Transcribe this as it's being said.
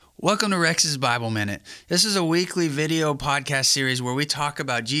Welcome to Rex's Bible Minute. This is a weekly video podcast series where we talk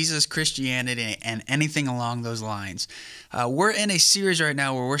about Jesus, Christianity, and anything along those lines. We're in a series right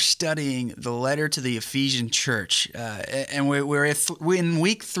now where we're studying the letter to the Ephesian church, and we're in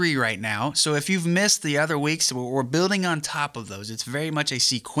week 3 right now. So if you've missed the other weeks, we're building on top of those. It's very much a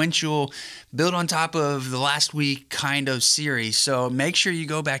sequential, build on top of the last week kind of series. So make sure you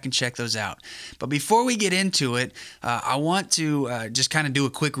go back and check those out. But before we get into it, I want to just kind of do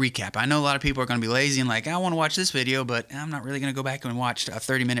a quick recap. I know a lot of people are going to be lazy and like, I want to watch this video, but I'm not really going to go back and watch a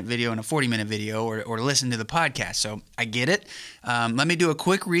 30-minute video and a 40-minute video or listen to the podcast. So I get it. Let me do a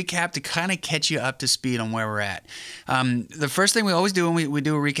quick recap to kind of catch you up to speed on where we're at. The first thing we always do when we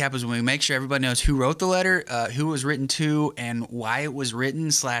do a recap is when we make sure everybody knows who wrote the letter, who it was written to, and why it was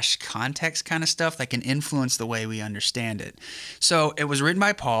written / context kind of stuff that can influence the way we understand it. So it was written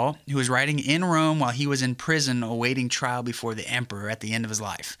by Paul, who was writing in Rome while he was in prison awaiting trial before the emperor at the end of his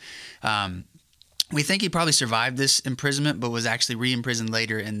life. We think he probably survived this imprisonment, but was actually re-imprisoned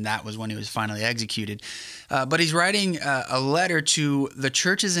later, and that was when he was finally executed. But he's writing a letter to the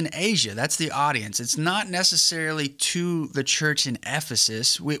churches in Asia. That's the audience. It's not necessarily to the church in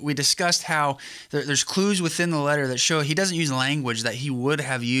Ephesus. We discussed how there's clues within the letter that show he doesn't use language that he would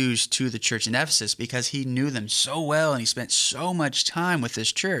have used to the church in Ephesus because he knew them so well and he spent so much time with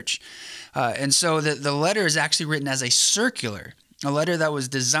this church. And so the letter is actually written as a circular. A letter that was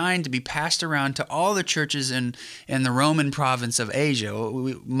designed to be passed around to all the churches in the Roman province of Asia,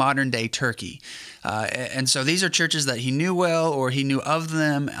 modern-day Turkey. And so these are churches that he knew well or he knew of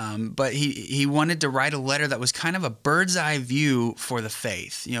them, but he wanted to write a letter that was kind of a bird's-eye view for the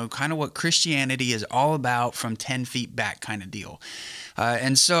faith, kind of what Christianity is all about from 10 feet back kind of deal.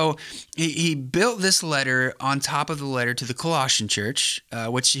 And so he built this letter on top of the letter to the Colossian church,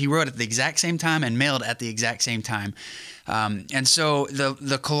 which he wrote at the exact same time and mailed at the exact same time. And so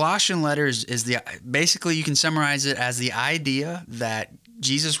the Colossian letter is basically you can summarize it as the idea that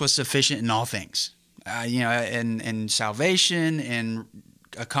Jesus was sufficient in all things, in salvation, in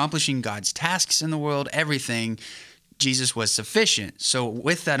accomplishing God's tasks in the world, everything. Jesus was sufficient. So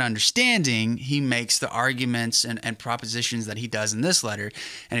with that understanding, he makes the arguments and propositions that he does in this letter.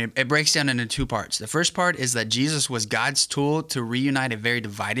 And it breaks down into 2 parts. The first part is that Jesus was God's tool to reunite a very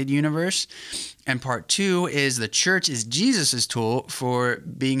divided universe. And part 2 is the church is Jesus' tool for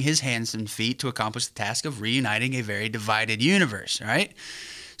being his hands and feet to accomplish the task of reuniting a very divided universe, right?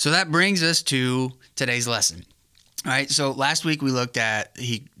 So that brings us to today's lesson. All right, so last week we looked at,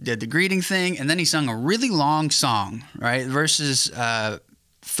 he did the greeting thing, and then he sung a really long song, right? Verses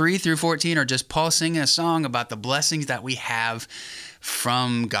 3 through 14 are just Paul singing a song about the blessings that we have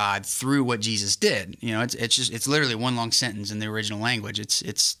from God through what Jesus did. It's literally one long sentence in the original language.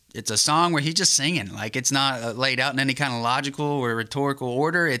 It's a song where he's just singing, like it's not laid out in any kind of logical or rhetorical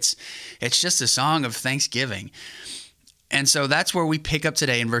order. It's just a song of thanksgiving. And so that's where we pick up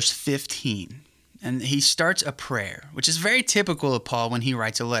today in verse 15. And he starts a prayer, which is very typical of Paul when he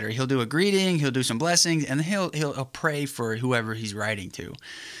writes a letter. He'll do a greeting, he'll do some blessings, and he'll pray for whoever he's writing to.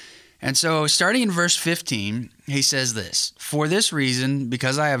 And so starting in verse 15, he says this: "For this reason,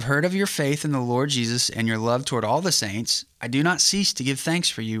 because I have heard of your faith in the Lord Jesus and your love toward all the saints, I do not cease to give thanks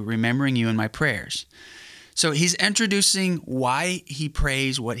for you, remembering you in my prayers." So he's introducing why he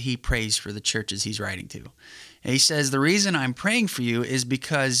prays what he prays for the churches he's writing to. And he says, the reason I'm praying for you is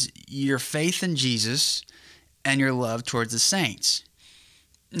because your faith in Jesus and your love towards the saints.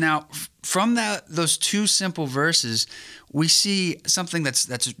 Now, from those 2 simple verses, we see something that's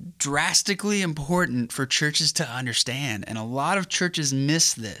drastically important for churches to understand. And a lot of churches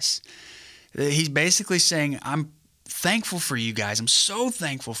miss this. He's basically saying, I'm thankful for you guys. I'm so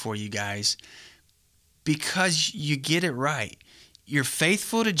thankful for you guys because you get it right. You're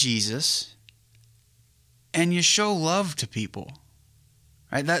faithful to Jesus and you show love to people,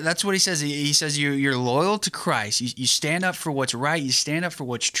 right? That's what he says. He says you're loyal to Christ. You stand up for what's right. You stand up for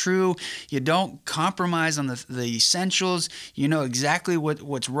what's true. You don't compromise on the essentials. You know exactly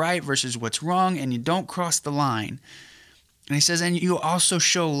what's right versus what's wrong, and you don't cross the line. And he says, and you also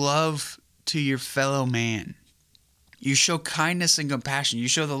show love to your fellow man. You show kindness and compassion. You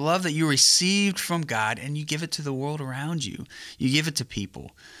show the love that you received from God, and you give it to the world around you. You give it to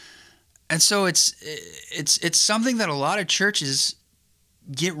people. And so it's something that a lot of churches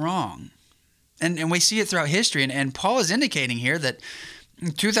get wrong. And we see it throughout history. And Paul is indicating here that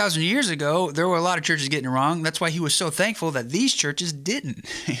 2,000 years ago, there were a lot of churches getting it wrong. That's why he was so thankful that these churches didn't.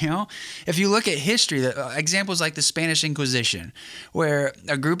 If you look at history, examples like the Spanish Inquisition, where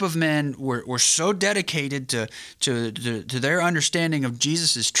a group of men were so dedicated to their understanding of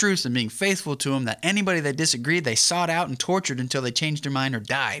Jesus' truth and being faithful to him that anybody that disagreed, they sought out and tortured until they changed their mind or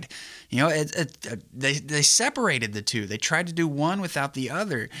died. They separated the two. They tried to do one without the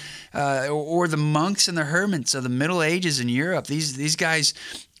other. Or the monks and the hermits of the Middle Ages in Europe. These guys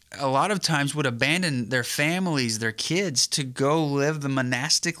a lot of times would abandon their families, their kids, to go live the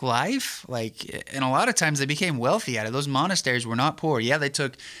monastic life. And a lot of times they became wealthy out of it. Those monasteries were not poor. Yeah, they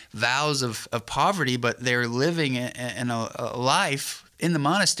took vows of poverty, but they were living in a life in the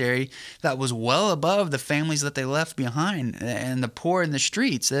monastery that was well above the families that they left behind and the poor in the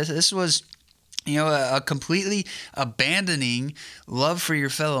streets. This was, a completely abandoning love for your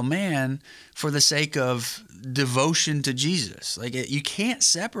fellow man for the sake of devotion to Jesus. You can't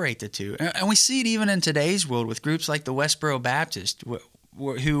separate the two. And we see it even in today's world with groups like the Westboro Baptist,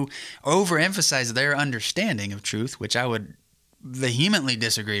 who overemphasize their understanding of truth, which I would vehemently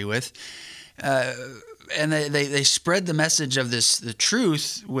disagree with. And they spread the message of the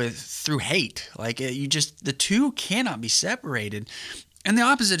truth through hate. The two cannot be separated. And the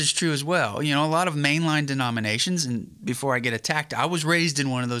opposite is true as well. A lot of mainline denominations, and before I get attacked, I was raised in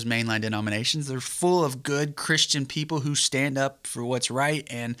one of those mainline denominations. They're full of good Christian people who stand up for what's right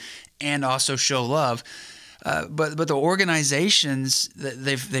and also show love. But the organizations,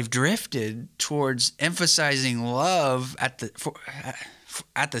 they've drifted towards emphasizing love at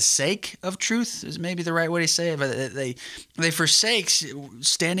the sake of truth is maybe the right way to say it, but they forsake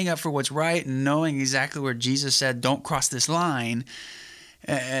standing up for what's right and knowing exactly where Jesus said, "Don't cross this line."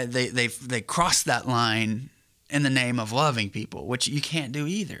 They cross that line in the name of loving people, which you can't do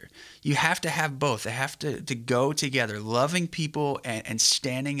either. You have to have both. They have to go together. Loving people and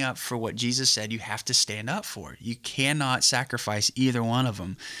standing up for what Jesus said you have to stand up for. You cannot sacrifice either one of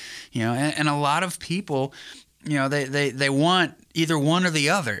them. And a lot of people, they want either one or the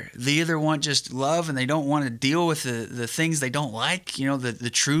other. They either want just love and they don't want to deal with the things they don't like,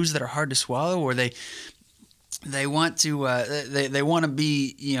 the truths that are hard to swallow, or they want to they want to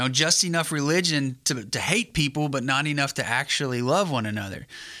be just enough religion to hate people, but not enough to actually love one another.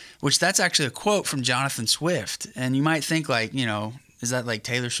 Which that's actually a quote from Jonathan Swift, and you might think is that like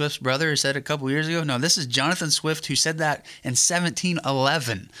Taylor Swift's brother who said it a couple years ago? No, this is Jonathan Swift who said that in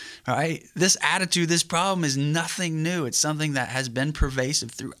 1711. Right? This attitude, this problem is nothing new. It's something that has been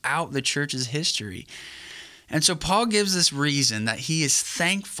pervasive throughout the church's history. And so Paul gives this reason that he is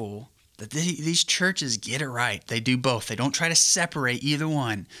thankful that these churches get it right. They do both. They don't try to separate either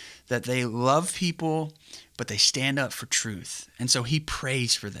one. That they love people, but they stand up for truth. And so he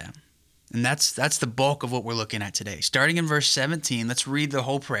prays for them. And that's the bulk of what we're looking at today. Starting in verse 17, let's read the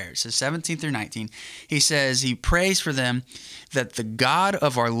whole prayer. It says 17 through 19. He says he prays for them that the God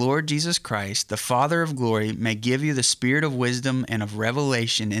of our Lord Jesus Christ, the Father of glory, may give you the spirit of wisdom and of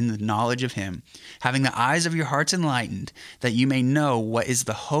revelation in the knowledge of him, having the eyes of your hearts enlightened, that you may know what is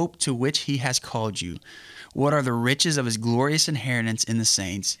the hope to which he has called you, what are the riches of his glorious inheritance in the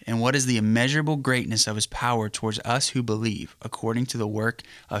saints, and what is the immeasurable greatness of his power towards us who believe, according to the work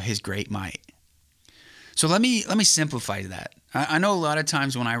of his great might. So let me simplify that. I know a lot of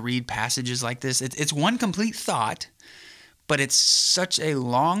times when I read passages like this, it's one complete thought, but it's such a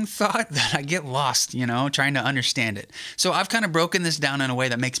long thought that I get lost, trying to understand it. So I've kind of broken this down in a way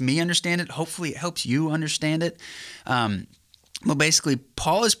that makes me understand it. Hopefully it helps you understand it. Well, basically,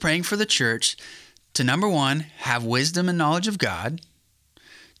 Paul is praying for the church to, number one, have wisdom and knowledge of God.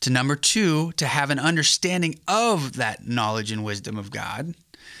 To, number two, to have an understanding of that knowledge and wisdom of God.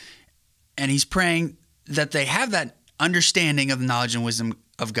 And he's praying that they have that understanding of the knowledge and wisdom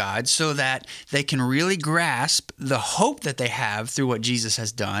of God so that they can really grasp the hope that they have through what Jesus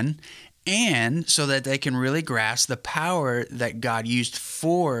has done, and so that they can really grasp the power that God used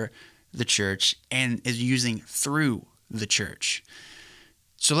for the church and is using through the church.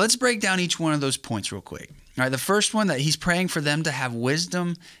 So let's break down each one of those points real quick. All right, the first one, that he's praying for them to have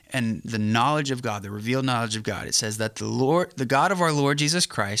wisdom and the knowledge of God, the revealed knowledge of God. It says that the God of our Lord Jesus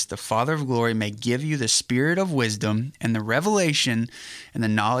Christ, the Father of glory, may give you the spirit of wisdom and the revelation and the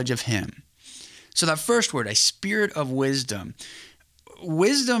knowledge of him. So that first word, a spirit of wisdom.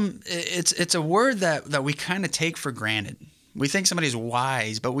 Wisdom, it's a word that we kind of take for granted. We think somebody's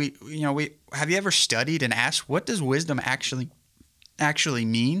wise, but we have you ever studied and asked, what does wisdom actually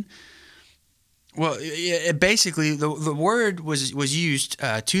mean? Well, basically, the word was used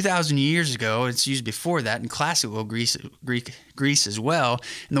 2,000 years ago. It's used before that in classical Greece as well.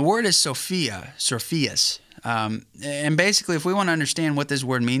 And the word is Sophias. And basically, if we want to understand what this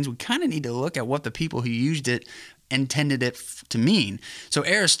word means, we kind of need to look at what the people who used it intended it to mean. So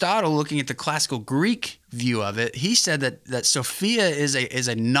Aristotle, looking at the classical Greek view of it, he said that Sophia is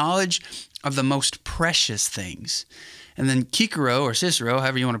a knowledge of the most precious things. And then Cicero, or Cicero,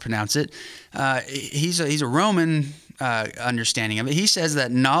 however you want to pronounce it, he's a Roman understanding of it. He says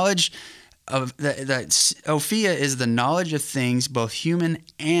that knowledge of that Sophia is the knowledge of things both human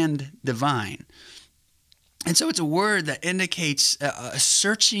and divine. And so it's a word that indicates a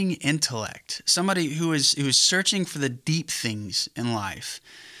searching intellect, somebody who is searching for the deep things in life.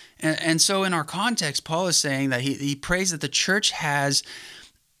 And so in our context, Paul is saying that he prays that the church has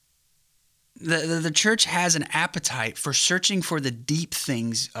the church has an appetite for searching for the deep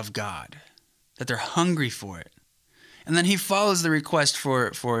things of God, that they're hungry for it. And then he follows the request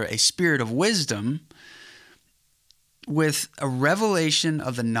for a spirit of wisdom with a revelation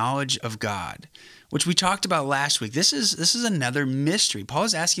of the knowledge of God, which we talked about last week. This is another mystery. Paul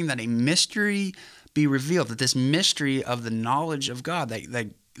is asking that a mystery be revealed, that this mystery of the knowledge of God,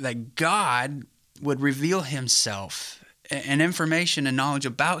 that God would reveal himself and information and knowledge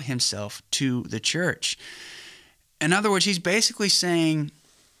about himself to the church. In other words, he's basically saying,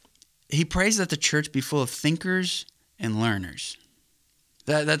 he prays that the church be full of thinkers and learners.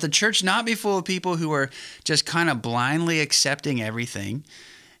 That the church not be full of people who are just kind of blindly accepting everything,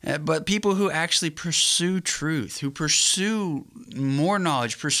 but people who actually pursue truth, who pursue more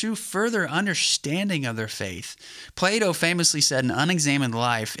knowledge, pursue further understanding of their faith. Plato famously said, an unexamined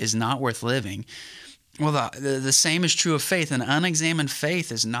life is not worth living. Well, the same is true of faith. An unexamined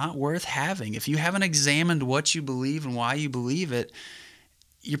faith is not worth having. If you haven't examined what you believe and why you believe it,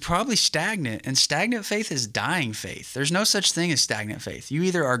 you're probably stagnant, and stagnant faith is dying faith. There's no such thing as stagnant faith. You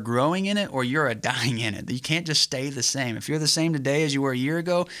either are growing in it or you're dying in it. You can't just stay the same. If you're the same today as you were a year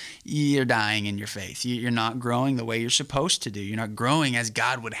ago, you're dying in your faith. You're not growing the way you're supposed to do. You're not growing as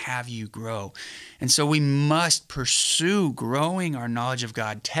God would have you grow. And so we must pursue growing our knowledge of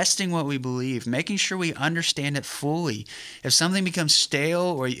God, testing what we believe, making sure we understand it fully. If something becomes stale,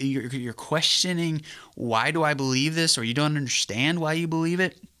 or you're questioning, why do I believe this, or you don't understand why you believe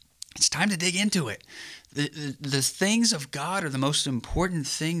it, it's time to dig into it. The things of God are the most important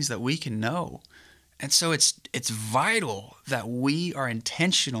things that we can know. And so it's vital that we are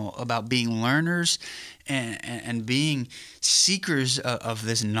intentional about being learners and being seekers of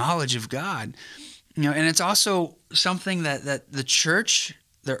this knowledge of God. And it's also something that the church,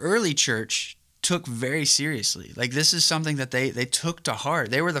 the early church, took very seriously. Like, this is something that they took to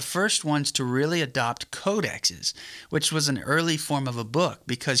heart. They were the first ones to really adopt codexes, which was an early form of a book,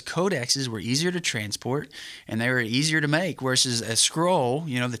 because codexes were easier to transport and they were easier to make, versus a scroll,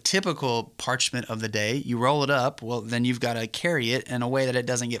 the typical parchment of the day, you roll it up, well, then you've got to carry it in a way that it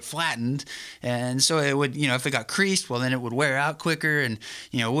doesn't get flattened. And so it would, if it got creased, well, then it would wear out quicker and,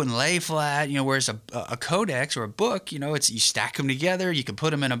 it wouldn't lay flat, whereas a codex or a book, you stack them together, you can put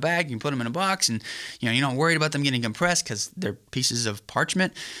them in a bag, you can put them in a box, and you're not worried about them getting compressed because they're pieces of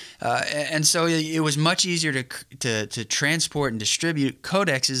parchment. And so it was much easier to transport and distribute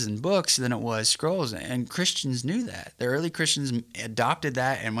codexes and books than it was scrolls. And Christians knew that. The early Christians adopted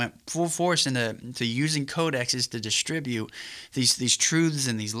that and went full force into using codexes to distribute these truths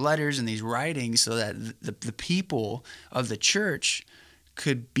and these letters and these writings, so that the people of the church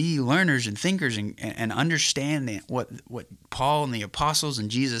could be learners and thinkers and understand what Paul and the apostles and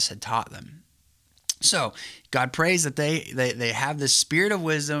Jesus had taught them. So God prays that they have this spirit of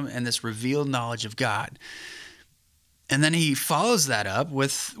wisdom and this revealed knowledge of God. And then he follows that up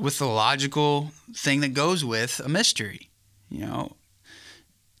with the logical thing that goes with a mystery.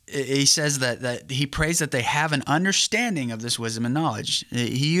 He says that he prays that they have an understanding of this wisdom and knowledge.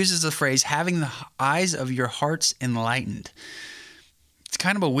 He uses the phrase, having the eyes of your hearts enlightened. It's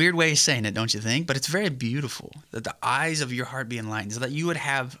kind of a weird way of saying it, don't you think? But it's very beautiful, that the eyes of your heart be enlightened, so that you would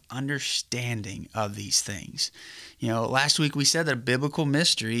have understanding of these things. Last week we said that a biblical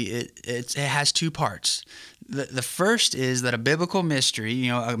mystery, it has two parts. The first is that a biblical mystery,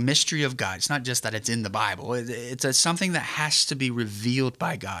 a mystery of God, it's not just that it's in the Bible. It's something that has to be revealed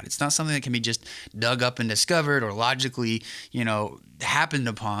by God. It's not something that can be just dug up and discovered or logically, happened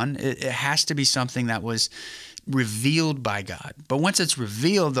upon. It has to be something that was revealed by God. But once it's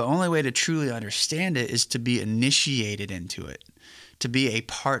revealed, the only way to truly understand it is to be initiated into it, to be a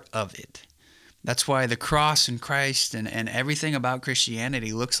part of it. That's why the cross and Christ and everything about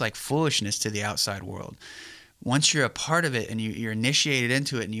Christianity looks like foolishness to the outside world. Once you're a part of it and you're initiated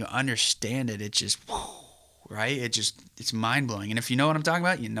into it and you understand it, it just, right? It's mind-blowing. And if you know what I'm talking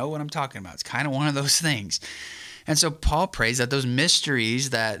about, you know what I'm talking about. It's kind of one of those things. And so Paul prays that those mysteries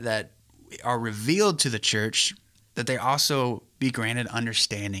that are revealed to the church, that they also be granted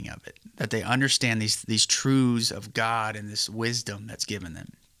understanding of it, that they understand these truths of God and this wisdom that's given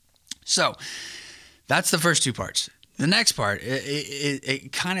them. So that's the first two parts. The next part,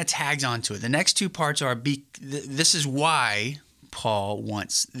 it kind of tags onto it. The next two parts are, this is why Paul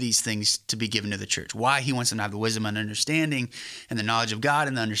wants these things to be given to the church, why he wants them to have the wisdom and understanding and the knowledge of God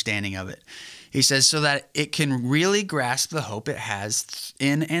and the understanding of it. He says, so that it can really grasp the hope it has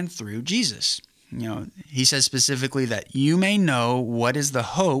in and through Jesus. He says specifically that you may know what is the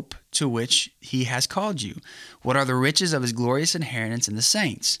hope to which he has called you. What are the riches of his glorious inheritance in the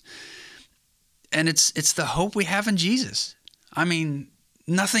saints? And it's the hope we have in Jesus. I mean,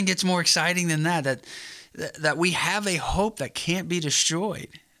 nothing gets more exciting than that we have a hope that can't be destroyed.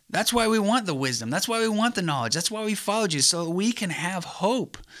 That's why we want the wisdom. That's why we want the knowledge. That's why we followed you, so we can have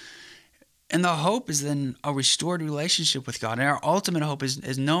hope. And the hope is then a restored relationship with God. And our ultimate hope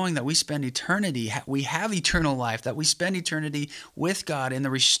is knowing that we spend eternity, we have eternal life, that we spend eternity with God in the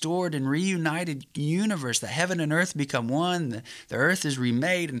restored and reunited universe, that heaven and earth become one, the earth is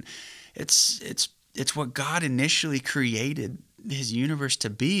remade. And it's what God initially created his universe to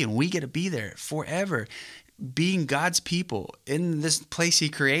be, and we get to be there forever, being God's people in this place he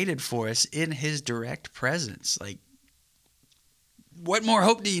created for us in his direct presence. Like, what more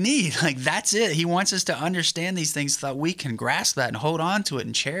hope do you need? Like, that's it. He wants us to understand these things so that we can grasp that and hold on to it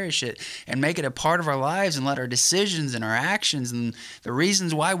and cherish it and make it a part of our lives, and let our decisions and our actions and the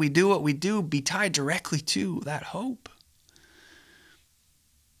reasons why we do what we do be tied directly to that hope.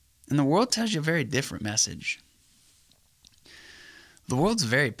 And the world tells you a very different message. The world's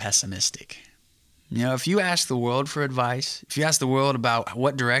very pessimistic. If you ask the world for advice, if you ask the world about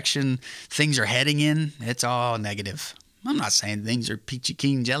what direction things are heading in, it's all negative. I'm not saying things are peachy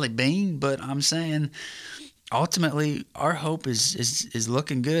keen jelly bean, but I'm saying ultimately our hope is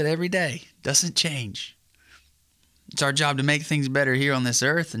looking good every day. Doesn't change. It's our job to make things better here on this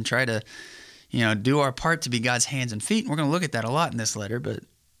earth and try to, do our part to be God's hands and feet. And we're going to look at that a lot in this letter, but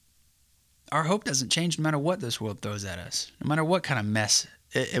our hope doesn't change no matter what this world throws at us, no matter what kind of mess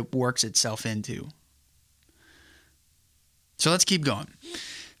it works itself into. So let's keep going.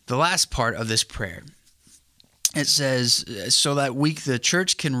 The last part of this prayer, it says, so that the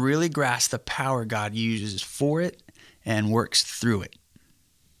church can really grasp the power God uses for it and works through it.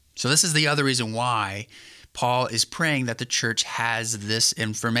 So this is the other reason why Paul is praying that the church has this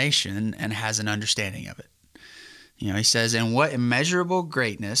information and has an understanding of it. He says, and what immeasurable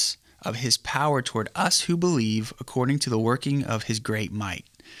greatness of his power toward us who believe, according to the working of his great might.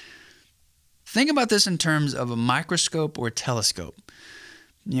 Think about this in terms of a microscope or a telescope.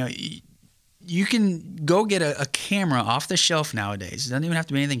 You can go get a camera off the shelf nowadays. It doesn't even have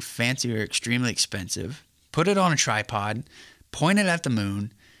to be anything fancy or extremely expensive. Put it on a tripod, point it at the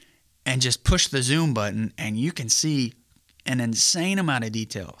moon, and just push the zoom button, and you can see an insane amount of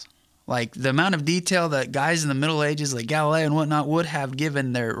details. Like the amount of detail that guys in the Middle Ages like Galileo and whatnot would have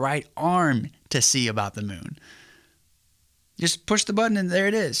given their right arm to see about the moon. Just push the button and there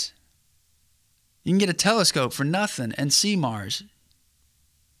it is. You can get a telescope for nothing and see Mars.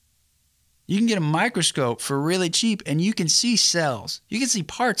 You can get a microscope for really cheap and you can see cells. You can see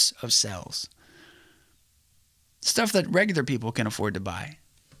parts of cells. Stuff that regular people can afford to buy.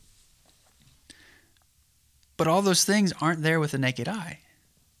 But all those things aren't there with the naked eye.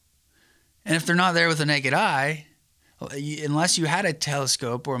 And if they're not there with the naked eye, unless you had a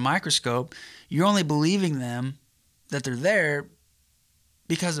telescope or a microscope, you're only believing them that they're there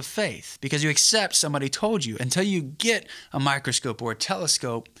because of faith, because you accept somebody told you. Until you get a microscope or a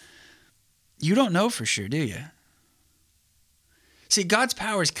telescope, you don't know for sure, do you? See, God's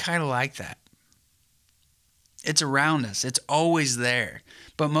power is kind of like that. It's around us. It's always there.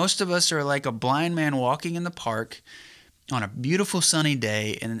 But most of us are like a blind man walking in the park on a beautiful sunny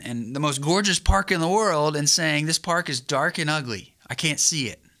day in the most gorgeous park in the world and saying, this park is dark and ugly. I can't see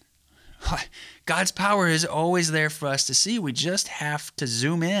it. God's power is always there for us to see. We just have to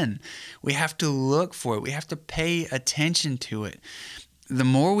zoom in. We have to look for it. We have to pay attention to it. The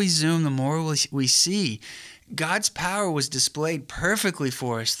more we zoom, the more we see. God's power was displayed perfectly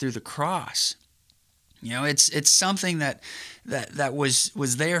for us through the cross. It's something that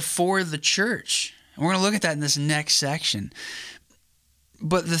was there for the church. And we're going to look at that in this next section.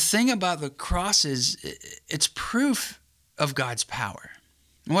 But the thing about the cross is it's proof of God's power.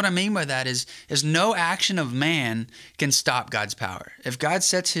 And what I mean by that is no action of man can stop God's power. If God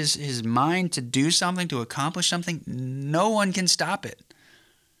sets his mind to do something, to accomplish something, no one can stop it.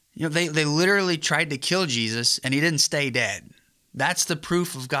 They literally tried to kill Jesus and he didn't stay dead. That's the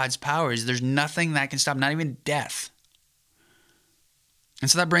proof of God's power, is there's nothing that can stop, not even death. And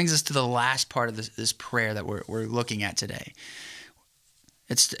so that brings us to the last part of this prayer that we're looking at today.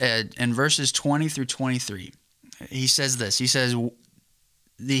 It's in verses 20 through 23. He says this. He says,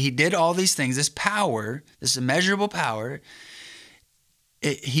 he did all these things, this power, this immeasurable power,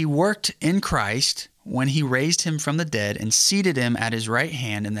 he worked in Christ when he raised him from the dead and seated him at his right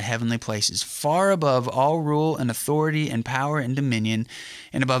hand in the heavenly places, far above all rule and authority and power and dominion,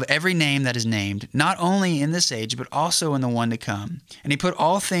 and above every name that is named, not only in this age, but also in the one to come. And he put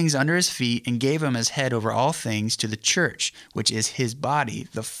all things under his feet and gave him as head over all things to the church, which is his body,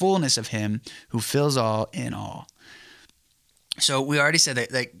 the fullness of him who fills all in all. So we already said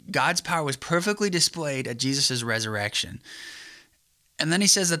that God's power was perfectly displayed at Jesus' resurrection. And then he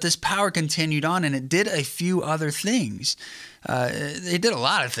says that this power continued on, and it did a few other things. It did a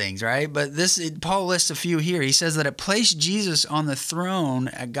lot of things, right? But Paul lists a few here. He says that it placed Jesus on the throne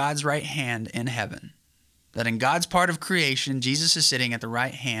at God's right hand in heaven. That in God's part of creation, Jesus is sitting at the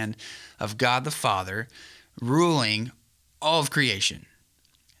right hand of God the Father, ruling all of creation.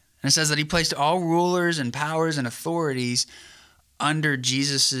 And it says that he placed all rulers and powers and authorities under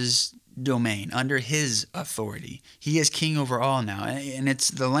Jesus's domain, under his authority. He is king over all now. And it's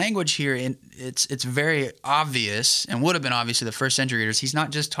the language here, it's very obvious, and would have been obvious to the first century readers. He's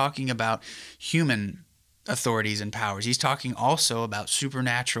not just talking about human authorities and powers. He's talking also about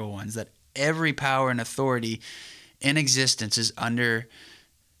supernatural ones, that every power and authority in existence is under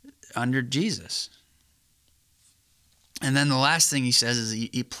Jesus. And then the last thing he says is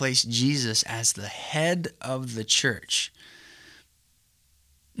he placed Jesus as the head of the church.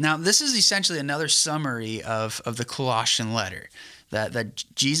 Now, this is essentially another summary of the Colossian letter, that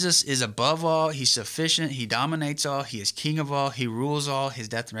Jesus is above all, he's sufficient, he dominates all, he is king of all, he rules all, his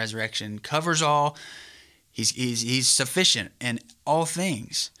death and resurrection covers all, he's sufficient in all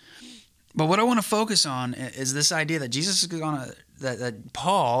things. But what I want to focus on is this idea that Jesus is going to, that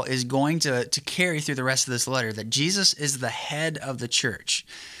Paul is going to carry through the rest of this letter, that Jesus is the head of the church.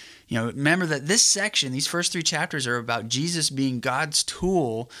 You know, remember that this section, these first 3 chapters, are about Jesus being God's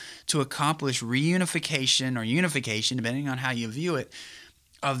tool to accomplish reunification or unification, depending on how you view it,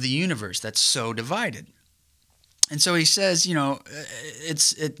 of the universe that's so divided. And so he says, you know,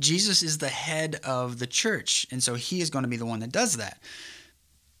 Jesus is the head of the church, and so he is going to be the one that does that.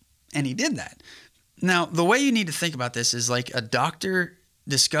 And he did that. Now, the way you need to think about this is like a doctor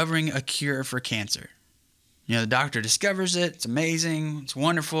discovering a cure for cancer. You know, the doctor discovers it, it's amazing, it's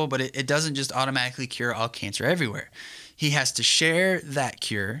wonderful, but it doesn't just automatically cure all cancer everywhere. He has to share that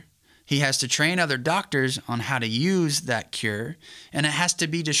cure. He has to train other doctors on how to use that cure, and it has to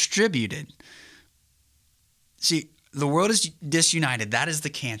be distributed. See, the world is disunited. That is the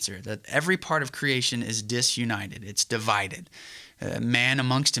cancer, that every part of creation is disunited. It's divided. Man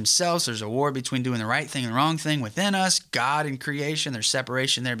amongst himself, there's a war between doing the right thing and the wrong thing within us. God and creation, there's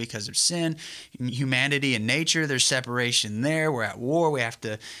separation there because of sin. Humanity and nature, there's separation there. We're at war. We have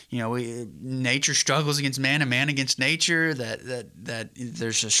to, nature struggles against man and man against nature. That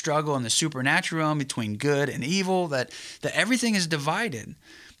there's a struggle in the supernatural realm between good and evil. That everything is divided.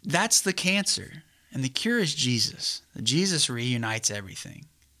 That's the cancer. And the cure is Jesus. Jesus reunites everything.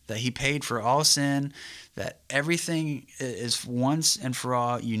 That he paid for all sin, that everything is once and for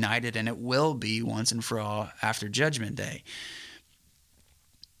all united, and it will be once and for all after Judgment Day.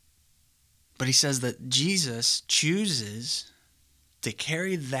 But he says that Jesus chooses to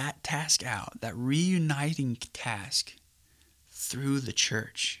carry that task out, that reuniting task, through the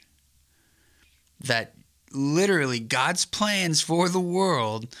church. That literally God's plans for the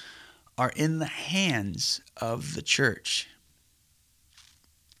world are in the hands of the church.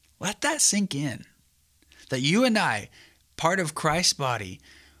 Let that sink in. That you and I, part of Christ's body,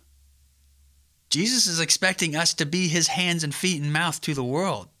 Jesus is expecting us to be his hands and feet and mouth to the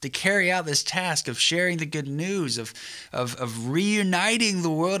world, to carry out this task of sharing the good news, of reuniting the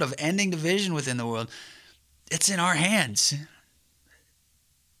world, of ending division within the world. It's in our hands.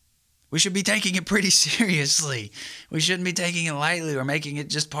 We should be taking it pretty seriously. We shouldn't be taking it lightly or making it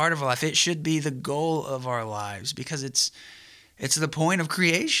just part of our life. It should be the goal of our lives, because it's the point of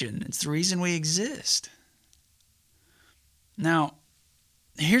creation. It's the reason we exist. Now,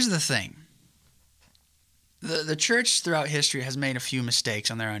 here's the thing. The church throughout history has made a few mistakes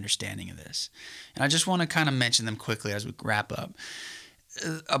on their understanding of this. And I just want to kind of mention them quickly as we wrap up.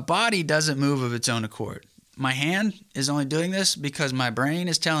 A body doesn't move of its own accord. My hand is only doing this because my brain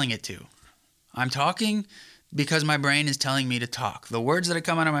is telling it to. I'm talking because my brain is telling me to talk. The words that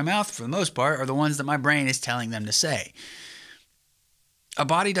come out of my mouth, for the most part, are the ones that my brain is telling them to say. A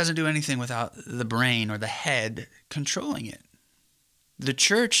body doesn't do anything without the brain or the head controlling it. The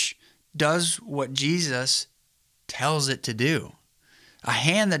church does what Jesus tells it to do. A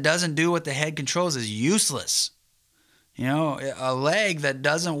hand that doesn't do what the head controls is useless. You know, a leg that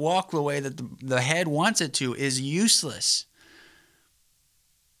doesn't walk the way that the head wants it to is useless.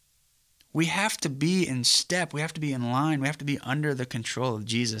 We have to be in step. We have to be in line. We have to be under the control of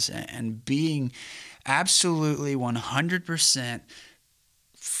Jesus and being absolutely 100%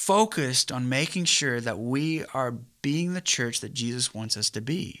 focused on making sure that we are being the church that Jesus wants us to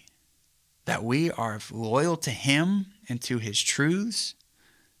be. That we are loyal to Him and to His truths.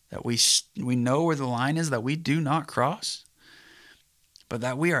 That we know where the line is that we do not cross. But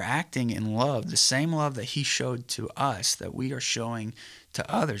that we are acting in love, the same love that He showed to us, that we are showing to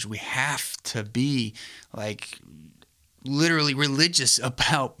others. We have to be like literally religious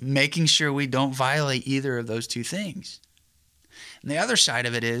about making sure we don't violate either of those two things. And the other side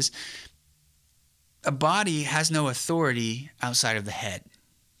of it is a body has no authority outside of the head.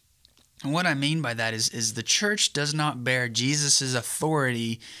 And what I mean by that is the church does not bear Jesus'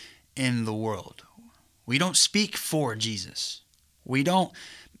 authority in the world. We don't speak for Jesus. We don't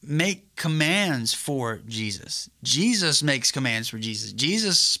make commands for Jesus. Jesus makes commands for Jesus.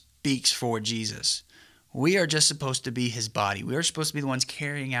 Jesus speaks for Jesus. We are just supposed to be His body. We are supposed to be the ones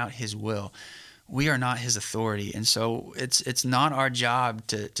carrying out His will. We are not His authority. And so it's not our job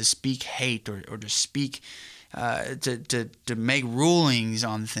to speak hate or to speak to make rulings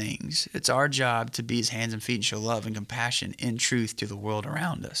on things. It's our job to be His hands and feet and show love and compassion in truth to the world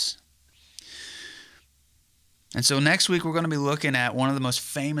around us. And so next week we're going to be looking at one of the most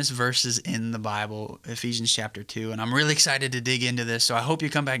famous verses in the Bible, Ephesians chapter 2. And I'm really excited to dig into this. So I hope you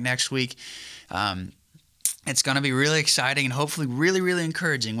come back next week. It's going to be really exciting and hopefully really, really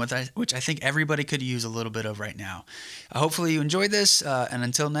encouraging, which I think everybody could use a little bit of right now. Hopefully you enjoyed this. And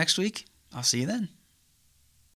until next week, I'll see you then.